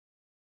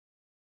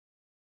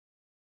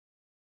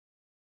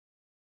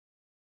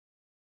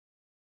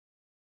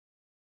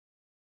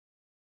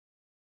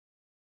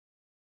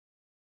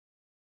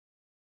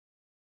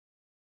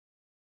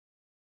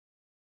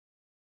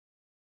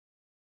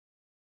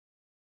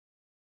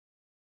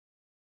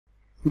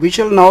We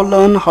shall now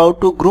learn how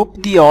to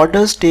group the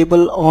orders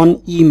table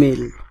on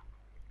email.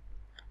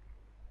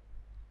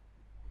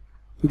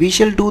 We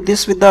shall do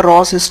this with the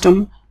raw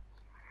system,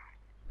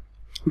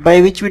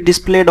 by which we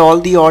displayed all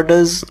the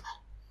orders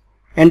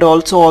and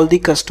also all the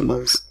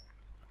customers.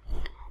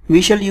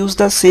 We shall use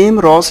the same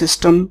raw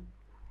system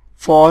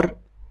for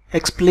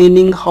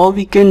explaining how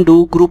we can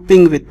do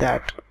grouping with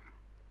that.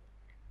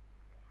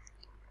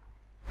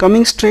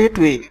 Coming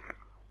straightway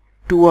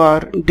to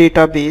our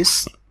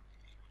database,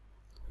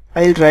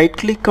 I'll right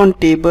click on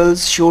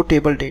tables, show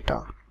table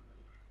data.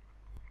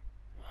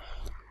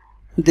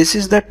 This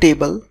is the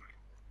table.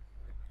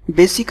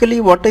 Basically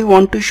what I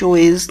want to show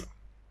is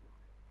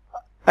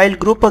I'll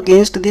group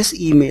against this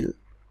email.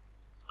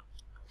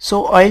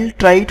 So I'll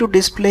try to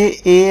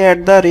display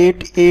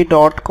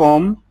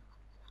a@a.com.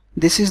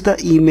 This is the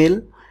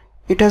email.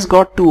 It has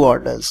got two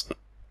orders.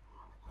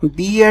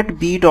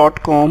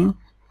 b@b.com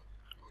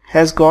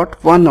has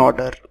got one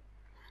order.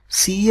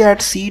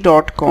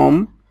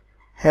 c@c.com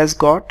has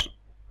got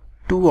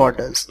two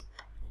orders.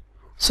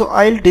 So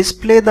I'll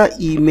display the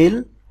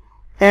email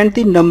and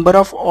the number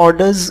of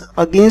orders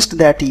against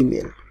that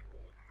email.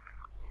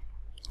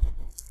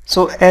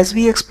 So as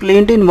we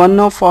explained in one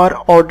of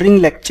our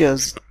ordering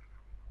lectures,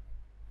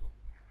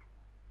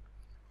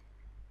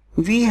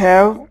 we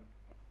have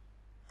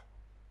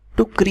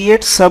to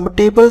create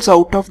subtables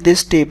out of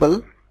this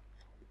table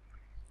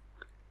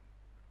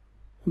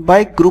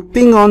by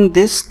grouping on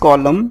this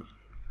column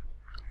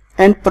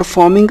and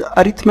performing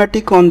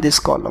arithmetic on this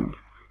column.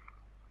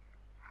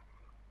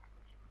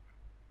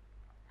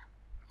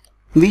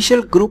 We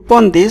shall group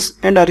on this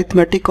and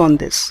arithmetic on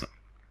this.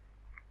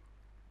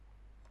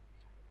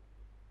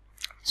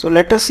 So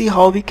let us see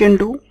how we can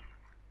do.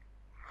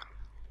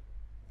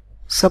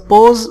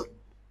 Suppose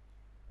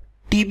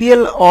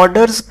TBL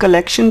orders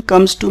collection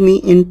comes to me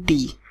in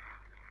T.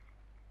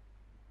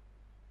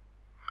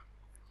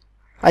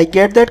 I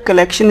get that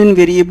collection in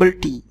variable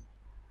T.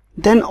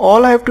 Then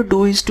all I have to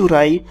do is to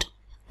write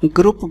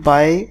group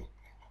by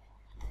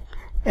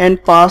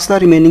and pass the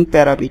remaining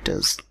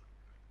parameters.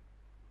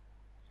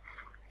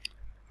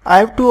 I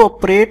have to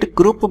operate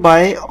group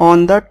by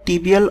on the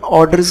TBL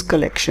orders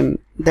collection.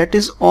 That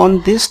is,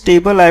 on this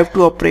table I have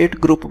to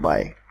operate group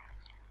by.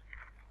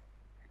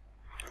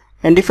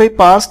 And if I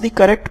pass the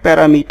correct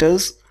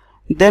parameters,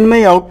 then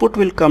my output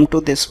will come to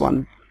this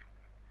one.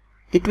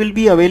 It will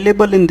be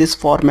available in this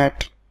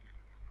format.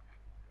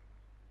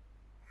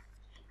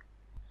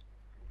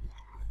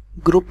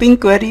 Grouping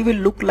query will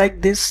look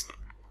like this,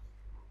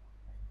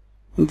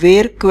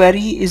 where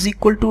query is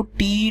equal to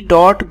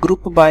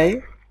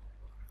t.groupby.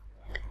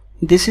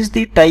 This is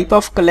the type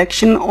of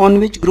collection on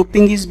which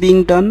grouping is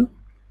being done,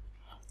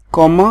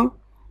 comma,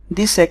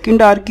 the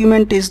second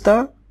argument is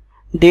the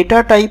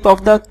data type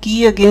of the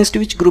key against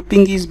which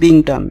grouping is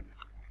being done.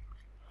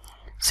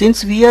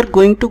 Since we are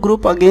going to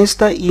group against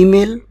the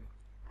email,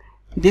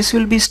 this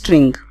will be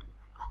string.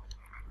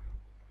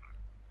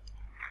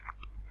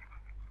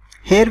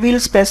 Here we will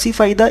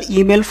specify the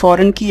email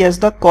foreign key as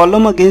the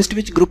column against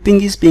which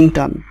grouping is being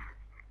done.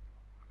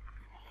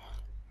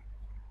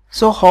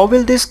 So how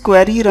will this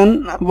query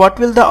run? What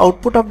will the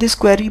output of this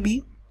query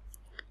be?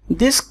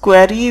 This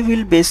query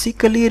will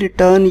basically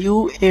return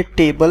you a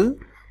table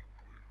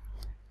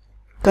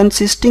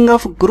consisting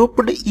of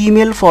grouped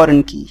email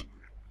foreign key.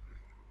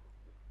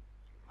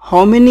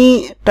 How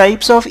many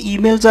types of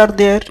emails are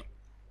there?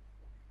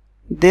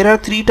 There are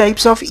 3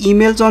 types of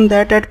emails on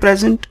that at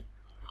present.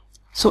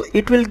 So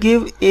it will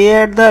give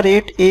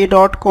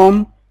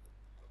a@a.com,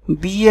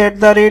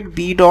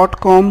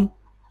 b@b.com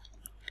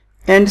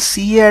and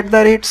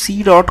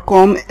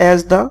c@c.com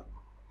as the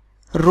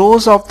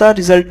rows of the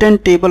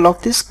resultant table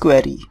of this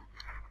query.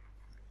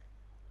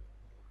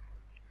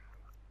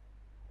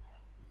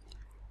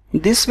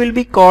 This will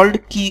be called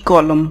key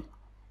column,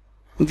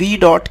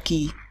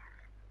 v.key,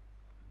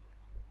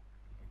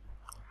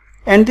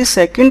 and the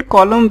second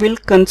column will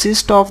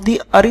consist of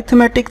the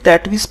arithmetic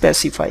that we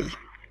specify.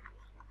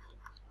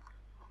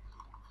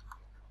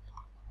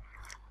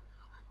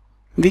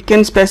 We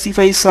can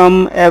specify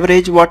sum,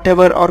 average,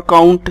 whatever, or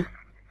count.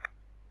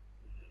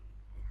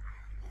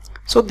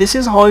 So this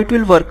is how it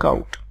will work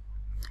out.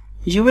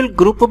 You will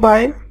group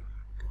by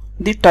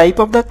the type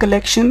of the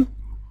collection,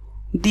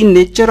 the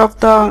nature of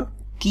the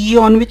key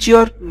on which you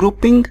are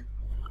grouping,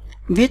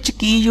 which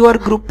key you are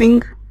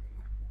grouping.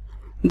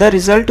 The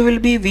result will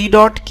be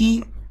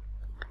v.key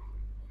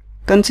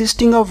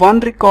consisting of one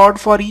record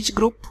for each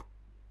group,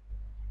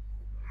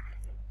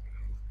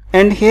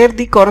 and here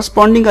the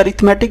corresponding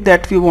arithmetic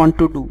that we want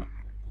to do.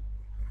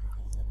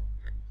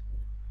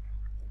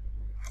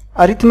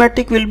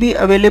 Arithmetic will be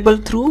available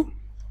through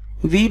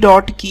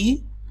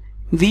v.key,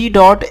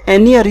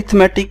 v.any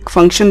arithmetic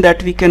function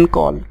that we can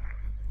call.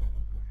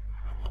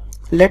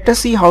 Let us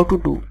see how to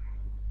do.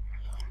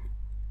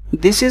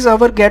 This is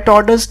our get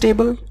orders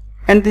table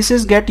and this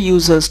is get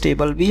users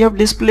table. We have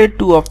displayed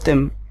 2 of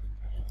them.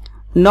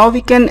 Now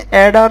we can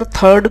add our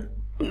third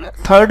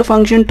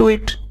function to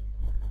it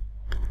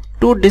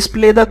to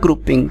display the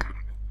grouping.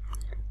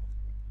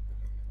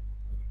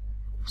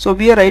 So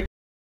we are